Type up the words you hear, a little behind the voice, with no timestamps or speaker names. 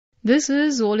This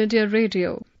is All India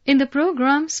Radio. In the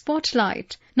program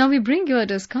Spotlight, now we bring you a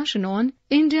discussion on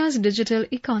India's digital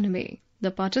economy.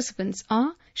 The participants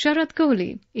are Sharat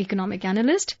Kohli, economic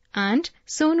analyst, and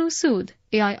Sonu Sood,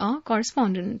 AIR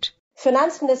correspondent.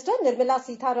 Finance Minister Nirmala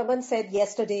Sitharaman said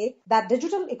yesterday that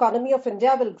digital economy of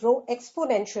India will grow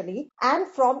exponentially, and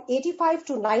from $85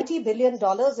 to $90 billion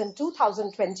in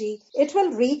 2020, it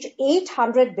will reach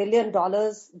 $800 billion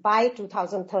by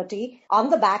 2030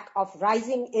 on the back of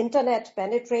rising internet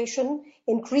penetration,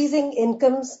 increasing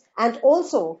incomes, and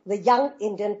also the young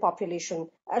Indian population.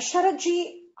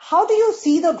 Sharatji, how do you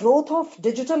see the growth of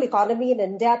digital economy in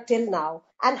India till now,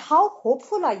 and how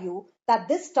hopeful are you that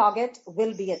this target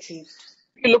will be achieved?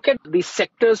 We look at the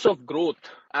sectors of growth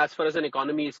as far as an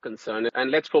economy is concerned, and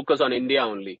let's focus on India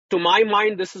only. To my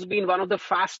mind, this has been one of the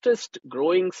fastest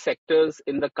growing sectors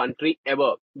in the country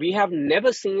ever. We have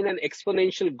never seen an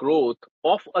exponential growth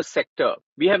of a sector.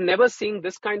 We have never seen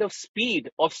this kind of speed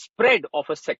of spread of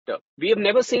a sector. We have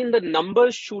never seen the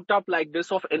numbers shoot up like this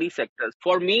of any sectors.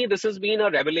 For me, this has been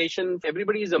a revelation.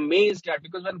 Everybody is amazed at,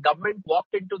 because when government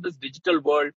walked into this digital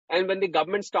world and when the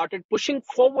government started pushing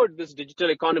forward this digital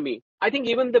economy, I think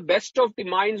even the best of the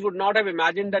minds would not have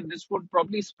imagined that this would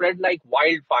probably spread like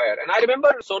wildfire. And I remember,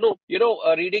 Sonu,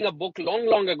 reading a book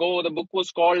long ago. The book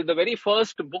was called, the very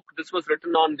first book this was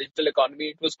written on digital economy.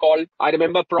 It was called, I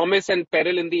remember, Promise and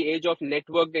Peril in the Age of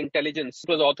Networked Intelligence.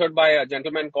 It was authored by a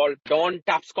gentleman called Don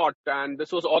Tapscott. And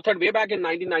this was authored way back in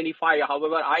 1995.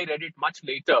 However, I read it much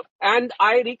later. And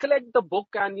I recollect the book,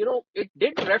 and, it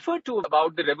did refer to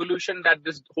about the revolution that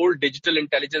this whole digital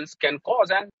intelligence can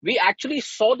cause. And we actually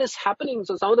saw this happening.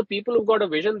 So some of the people who've got a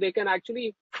vision, they can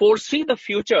actually foresee the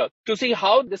future to see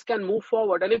how this can move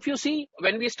forward. And if you see,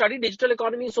 when we study digital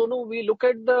economy, Sonu, we look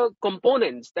at the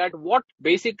components, that what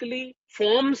basically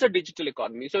forms a digital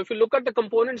economy. So if you look at the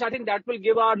components, I think that will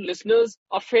give our listeners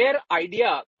a fair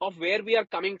idea of where we are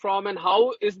coming from and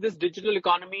how is this digital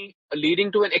economy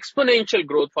leading to an exponential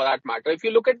growth for that matter. If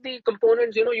you look at the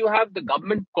components, you have the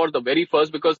government, of course, the very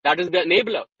first, because that is the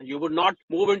enabler. You would not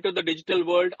move into the digital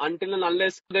world until and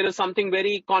unless there is something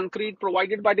very concrete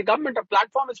provided by the government. A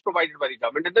platform is provided by the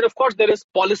government. And then, of course, there is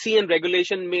policy and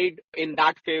regulation made in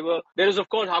that favor. There is, of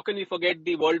course, how can we forget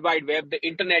the World Wide Web, the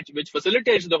internet, which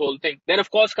facilitates the whole thing. Then,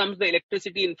 of course, comes the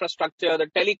electricity infrastructure, the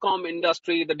telecom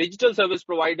industry, the digital service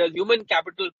providers, human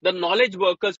capital, the knowledge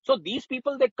workers. So these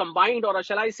people, they combined, or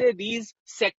shall I say, these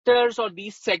sectors or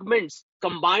these segments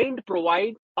combined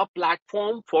provide a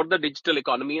platform for the digital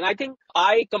economy. And I think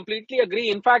I completely agree.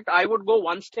 In fact, I would go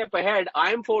one step ahead.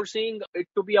 I am foreseeing it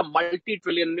to be a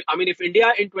multi-trillion. I mean, if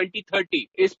India in 2030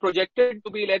 is projected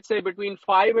to be, let's say, between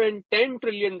 $5 and $10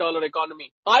 trillion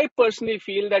economy, I personally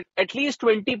feel that at least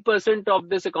 20% of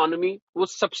this economy would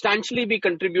substantially be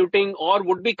contributing or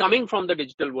would be coming from the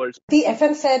digital world. The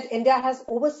FN said India has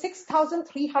over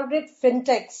 6,300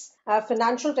 fintechs,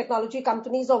 financial technology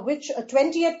companies, of which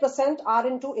 28% are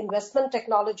into investment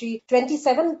technology,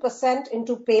 27%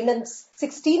 into payments,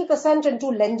 16% into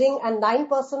lending, and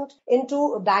 9%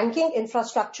 into banking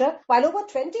infrastructure, while over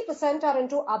 20% are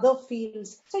into other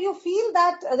fields. So you feel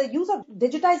that the use of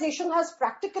digitization has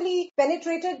practically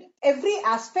penetrated every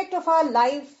aspect of our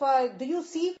life. Do you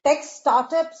see tech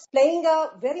startups playing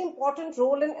a very important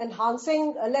role in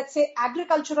enhancing, let's say,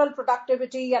 agricultural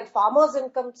productivity and farmers'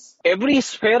 incomes? Every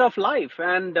sphere of life,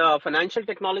 and financial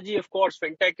technology, of course,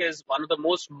 fintech is one of the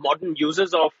most modern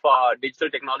users of digital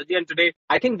technology. And today,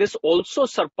 I think this also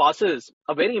surpasses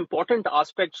a very important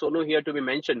aspect, Sonu, here to be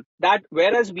mentioned, that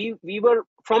whereas we were,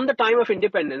 from the time of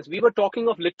independence, we were talking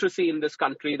of literacy in this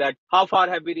country, that how far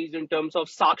have we reached in terms of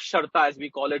saksharta, as we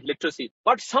call it, literacy.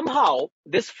 But somehow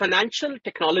this financial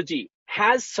technology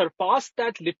has surpassed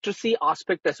that literacy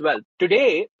aspect as well.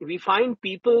 Today, we find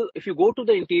people, if you go to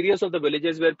the interiors of the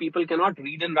villages where people cannot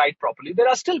read and write properly, there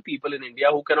are still people in India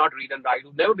who cannot read and write,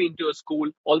 who've never been to a school,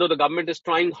 although the government is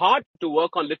trying hard to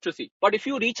work on literacy. But if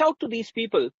you reach out to these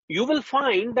people, you will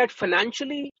find that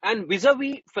financially and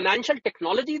vis-a-vis financial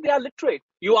technology, they are literate.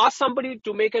 You ask somebody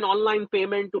to make an online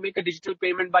payment, to make a digital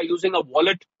payment by using a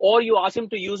wallet, or you ask him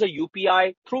to use a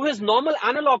UPI through his normal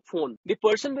analog phone. The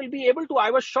person will be able to, I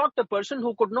was shocked, the person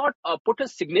who could not put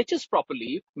his signatures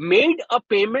properly made a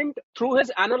payment through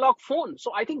his analog phone.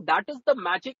 So I think that is the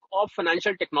magic of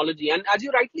financial technology. And as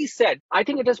you rightly said, I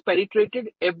think it has penetrated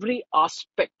every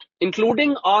aspect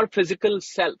including our physical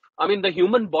self. I mean, the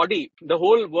human body, the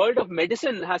whole world of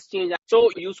medicine has changed. So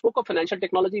you spoke of financial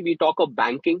technology, we talk of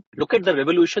banking. Look at the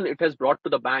revolution it has brought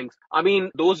to the banks. I mean,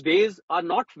 those days are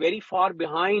not very far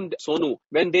behind, Sonu,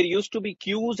 when there used to be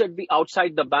queues at the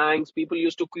outside the banks. People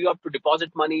used to queue up to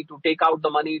deposit money, to take out the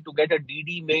money, to get a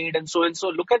DD made, and so and so.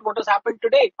 Look at what has happened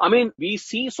today. I mean, we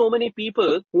see so many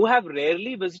people who have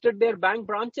rarely visited their bank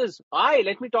branches.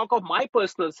 Let me talk of my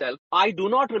personal self. I do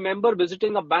not remember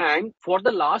visiting a bank for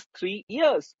the last 3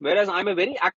 years, whereas I'm a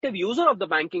very active user of the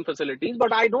banking facilities,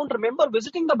 but I don't remember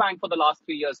visiting the bank for the last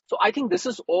 3 years. So I think this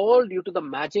is all due to the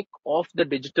magic of the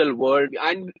digital world.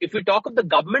 And if we talk of the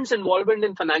government's involvement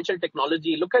in financial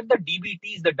technology, look at the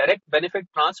DBTs, the direct benefit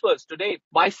transfers today.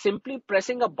 By simply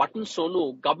pressing a button,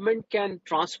 Sonu, government can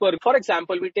transfer. For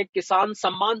example, we take Kisan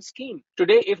Samman scheme.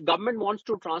 Today, if government wants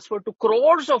to transfer to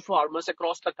crores of farmers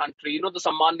across the country, the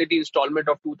Samman Nidhi installment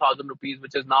of 2,000 rupees,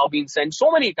 which has now been sent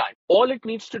so many times, all it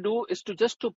needs to do is to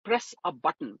just to press a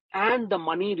button and the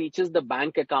money reaches the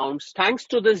bank accounts. Thanks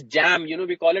to this jam,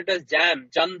 we call it as jam,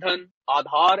 Jan Dhan,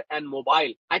 Aadhaar and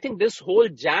mobile. I think this whole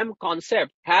jam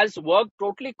concept has worked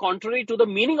totally contrary to the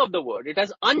meaning of the word. It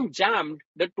has unjammed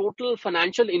the total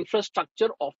financial infrastructure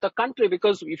of the country,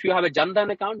 because if you have a Jan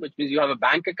Dhan account, which means you have a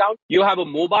bank account, you have a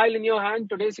mobile in your hand.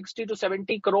 Today, 60 to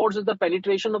 70 crores is the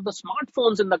penetration of the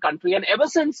smartphones in the country. And ever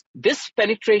since this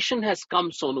penetration has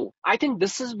come, Sonu, I think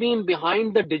this has been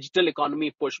behind the digital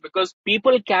economy push, because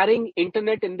people carrying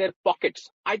internet in their pockets,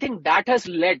 I think that has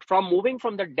led from moving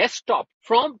from the desktop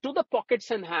to the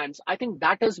pockets and hands. I think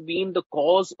that has been the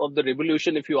cause of the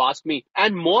revolution, if you ask me.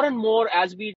 And more,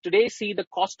 as we today see the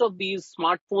cost of these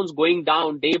smartphones going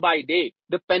down day by day,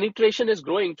 the penetration is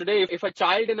growing. Today, if a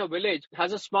child in a village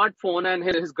has a smartphone and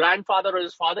his grandfather or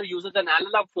his father uses an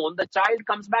analog phone, the child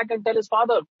comes back and tells his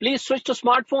father, please switch to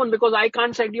smartphone because I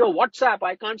can't send you a WhatsApp,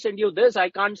 I can't send you this, I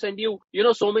can't send you,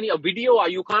 so many a video,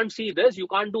 you can't see this, you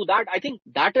can't do that. I think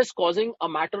that is causing a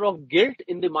matter of guilt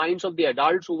in the minds of the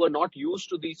adults who were not used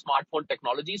to the smartphone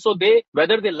technology. So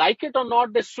whether they like it or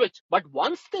not, they switch. But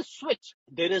once they switch,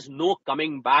 there is no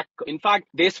coming back. In fact,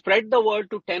 they spread the word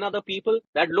to 10 other people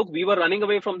that, look, we were running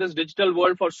away from this digital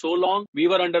world for so long. We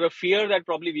were under a fear that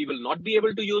probably we will not be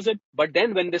able to use it. But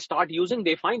then when they start using,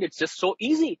 they find it's just so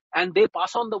easy. And they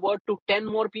pass on the word to 10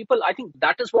 more people. I think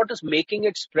that is what is making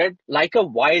it spread like a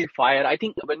wildfire. I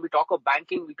think when we talk of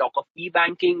banking, we talk of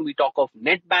e-banking, we talk of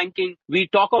net banking, we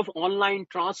talk of online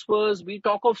transfers, we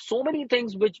talk of so many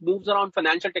things which moves around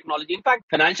financial technology. In fact,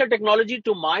 financial technology,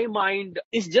 to my mind,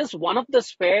 is just one of the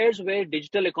spheres where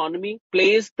digital economy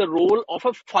plays the role of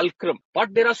a fulcrum.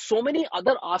 But there are so many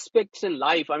other aspects in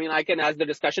life. I mean, as the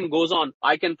discussion goes on,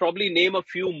 I can probably name a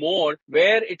few more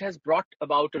where it has brought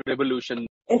about a revolution.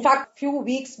 In fact, a few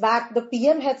weeks back, the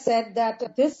PM had said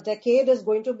that this decade is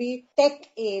going to be tech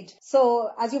aid. So,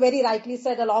 as you very rightly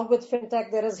said, along with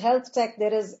fintech, there is health tech,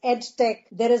 there is ed tech,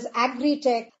 there is agri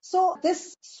tech. So,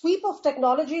 this sweep of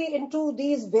technology into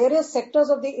these various sectors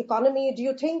of the economy, do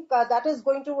you think that is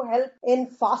going to help in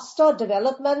faster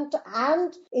development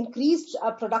and increased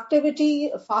productivity,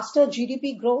 faster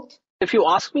GDP growth? If you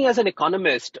ask me as an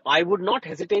economist, I would not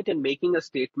hesitate in making a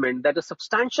statement that a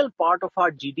substantial part of our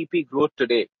GDP growth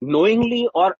today, knowingly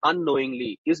or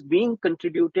unknowingly, is being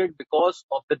contributed because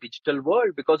of the digital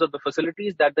world, because of the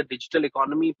facilities that the digital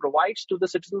economy provides to the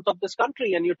citizens of this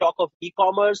country. And you talk of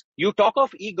e-commerce, you talk of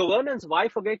e-governance. Why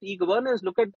forget e-governance?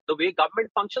 Look at the way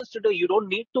government functions today. You don't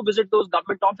need to visit those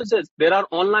government offices. There are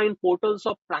online portals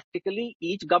of practically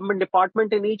each government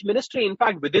department in each ministry. In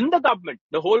fact, within the government,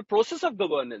 the whole process of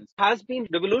governance has been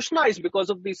revolutionized because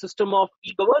of the system of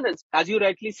e-governance. As you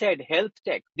rightly said, health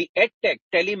tech, the ed tech,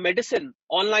 telemedicine,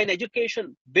 online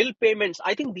education, bill payments.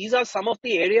 I think these are some of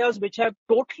the areas which have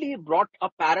totally brought a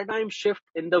paradigm shift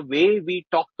in the way we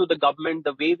talk to the government,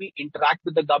 the way we interact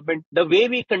with the government, the way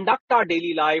we conduct our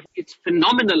daily life. It's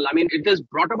phenomenal. I mean, it has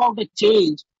brought about a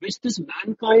change which this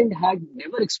mankind had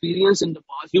never experienced in the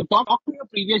past. You talk to your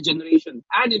previous generation,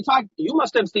 and in fact, you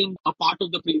must have seen a part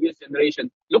of the previous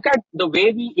generation. Look at the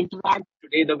way we interact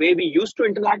today, the way we used to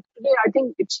interact today. I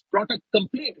think it's brought a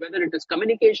complete, whether it is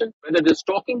communication, whether it is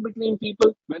talking between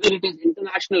people, whether it is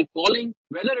international calling,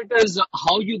 whether it is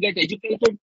how you get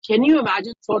educated. Can you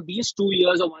imagine for these 2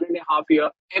 years or 1.5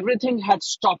 years, everything had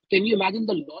stopped? Can you imagine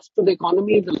the loss to the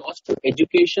economy, the loss to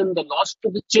education, the loss to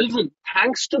the children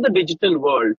thanks to the digital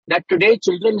world that today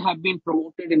children have been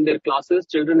promoted in their classes,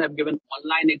 children have given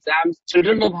online exams,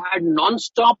 children have had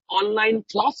non-stop online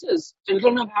classes,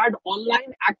 children have had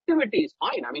online activities.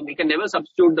 Fine, I mean, we can never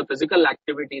substitute the physical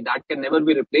activity, that can never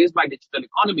be replaced by digital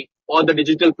economy or the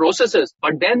digital processes,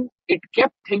 but then it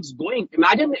kept things going.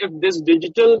 Imagine if this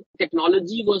digital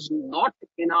technology was not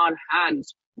in our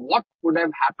hands. What would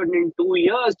have happened in 2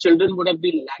 years? Children would have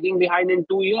been lagging behind in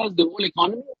 2 years, the whole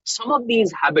economy. Some of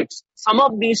these habits, some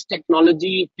of these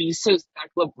technology pieces that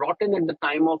were brought in at the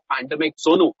time of pandemic,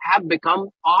 Sonu, have become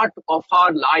part of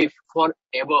our life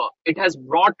forever. It has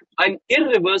brought an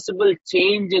irreversible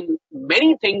change in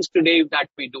many things today that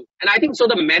we do. And I think so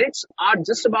the merits are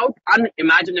just about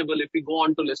unimaginable if we go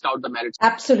on to list out the merits.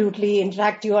 Absolutely. In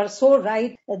fact, you are so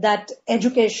right that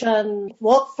education,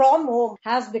 work from home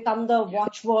has become the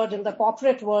watchword in the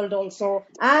corporate world also.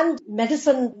 And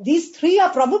medicine, these three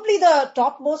are probably the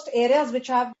topmost areas which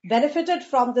have benefited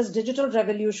from this digital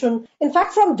revolution. In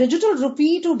fact, from digital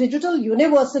rupee to digital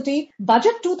university,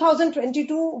 Budget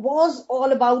 2022 was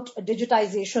all about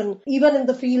digitization. Even in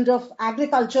the field of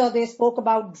agriculture, they spoke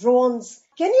about drones.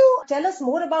 Can you tell us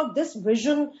more about this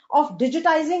vision of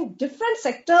digitizing different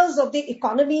sectors of the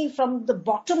economy from the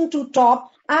bottom to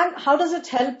top, and how does it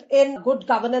help in good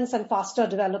governance and faster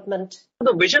development?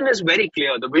 The vision is very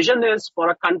clear. The vision is for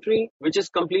a country which is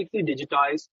completely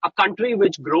digitized, a country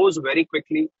which grows very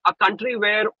quickly, a country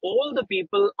where all the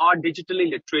people are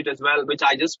digitally literate as well, which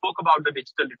I just spoke about the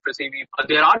digital literacy.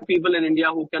 There are people in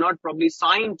India who cannot probably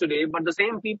sign today, but the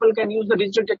same people can use the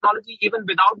digital technology even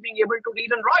without being able to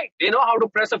read and write. They know how to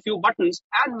press a few buttons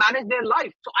and manage their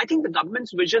life. So I think the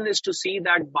government's vision is to see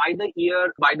that by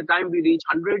the time we reach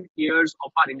 100 years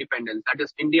of our independence, that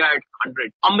is India at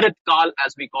 100, Amrit Kal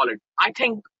as we call it. I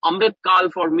think Amrit Kal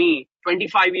for me,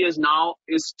 25 years now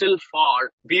is still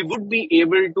far. We would be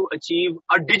able to achieve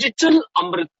a digital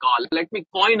Amrit Kal. Let me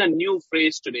coin a new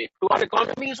phrase today. To our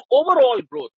economy's overall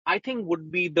growth, I think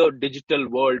would be the digital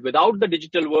world. Without the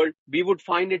digital world, we would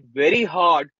find it very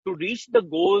hard to reach the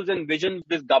goals and visions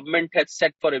this government has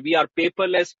set for it. We are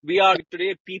paperless. We are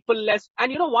today people-less.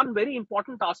 And one very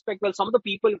important aspect, well, some of the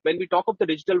people, when we talk of the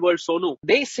digital world, Sonu,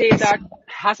 they say that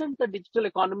hasn't the digital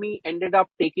economy ended up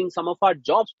taking some of our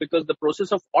jobs because the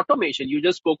process of automation, you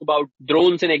just spoke about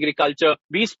drones in agriculture.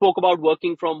 We spoke about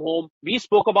working from home. We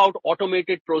spoke about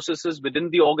automated processes within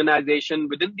the organization,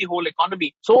 within the whole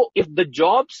economy. So if the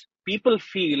jobs people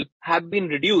feel have been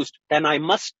reduced, then I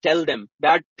must tell them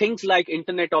that things like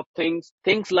Internet of Things,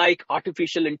 things like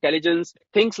artificial intelligence,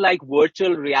 things like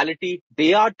virtual reality,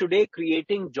 they are today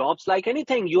creating jobs like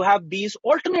anything. You have these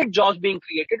alternate jobs being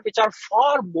created, which are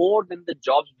far more than the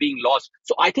jobs being lost.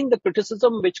 So I think the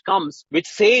criticism which comes, which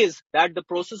says that the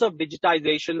process of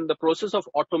digitization, the process of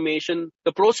automation,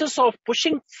 the process of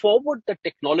pushing forward the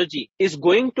technology is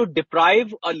going to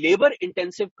deprive a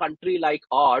labor-intensive country like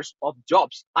ours of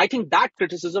jobs. I think that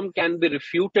criticism can be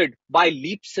refuted by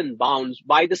leaps and bounds,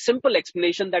 by the simple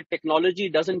explanation that technology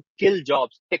doesn't kill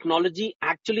jobs. Technology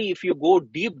actually, if you go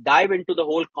deep dive into the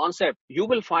whole concept, you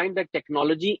will find that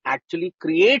technology actually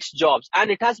creates jobs.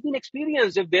 And it has been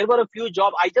experienced. If there were a few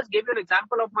jobs, I just gave you an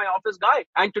example of my office guy.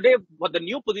 And today, for the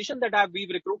new position that we've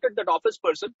recruited, that office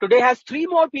person, today has 3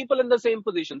 more people in the same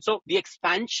position. So the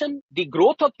expansion, the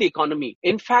growth of the economy,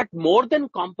 in fact, more than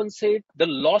compensate the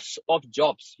loss of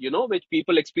jobs, which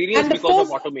people experience because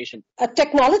of automation.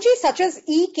 Technology such as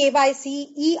e-KYC,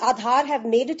 e-Aadhaar have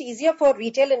made it easier for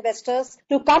retail investors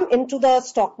to come into the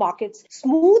stock markets.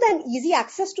 Smooth and easy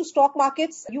access to stock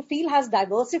markets, you feel, has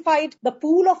diversified the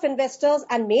pool of investors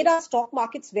and made our stock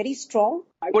markets very strong?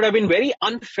 I would have been very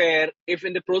unfair if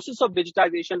in the process of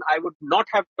digitization, I would not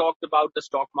have talked about the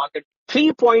stock market.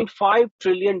 $3.5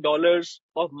 trillion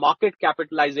of market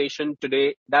capitalization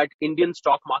today that Indian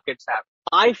stock markets have.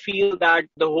 I feel that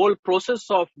the whole process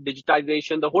of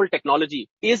digitization, the whole technology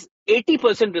is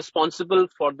 80% responsible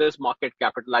for this market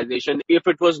capitalization. If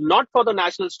it was not for the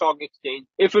National Stock Exchange,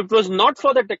 if it was not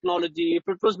for the technology, if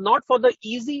it was not for the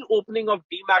easy opening of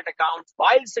demat accounts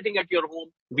while sitting at your home,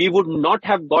 we would not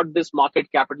have got this market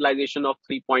capitalization of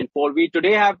 3.4. We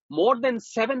today have more than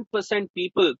 7%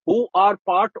 people who are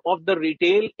part of the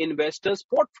retail investors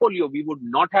portfolio. We would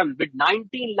not have, with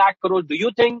 19 lakh crores, do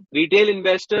you think retail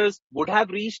investors would have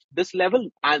reached this level?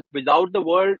 And without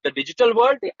the digital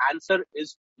world, the answer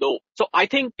is no. So I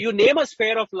think you name a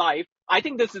sphere of life. I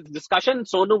think this discussion,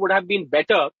 Sonu, would have been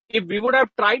better if we would have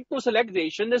tried to select the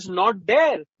Asian is not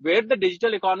there. Where the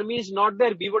digital economy is not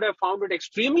there, we would have found it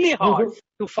extremely hard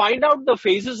to find out the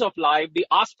phases of life, the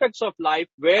aspects of life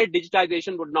where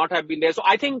digitization would not have been there. So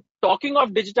I think talking of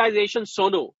digitization,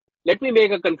 Sonu, let me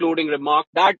make a concluding remark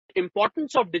that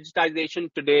importance of digitization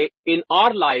today in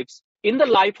our lives, in the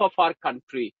life of our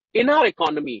country, in our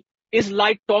economy, is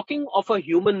like talking of a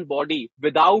human body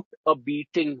without a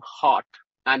beating heart.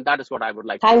 And that is what I would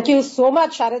like to say. Thank you so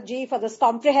much, Sharad Ji, for this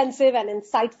comprehensive and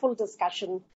insightful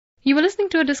discussion. You were listening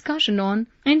to a discussion on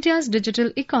India's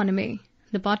digital economy.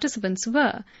 The participants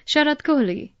were Sharad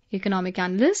Kohli, economic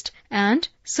analyst, and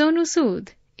Sonu Sood,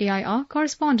 AIR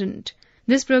correspondent.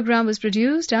 This program was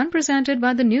produced and presented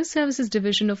by the News Services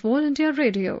Division of All India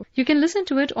Radio. You can listen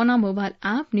to it on our mobile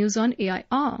app News on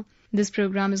AIR. This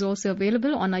program is also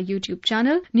available on our YouTube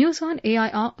channel News on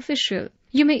AIR Official.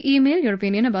 You may email your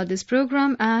opinion about this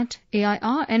program at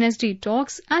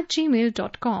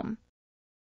airnsdtalks@gmail.com.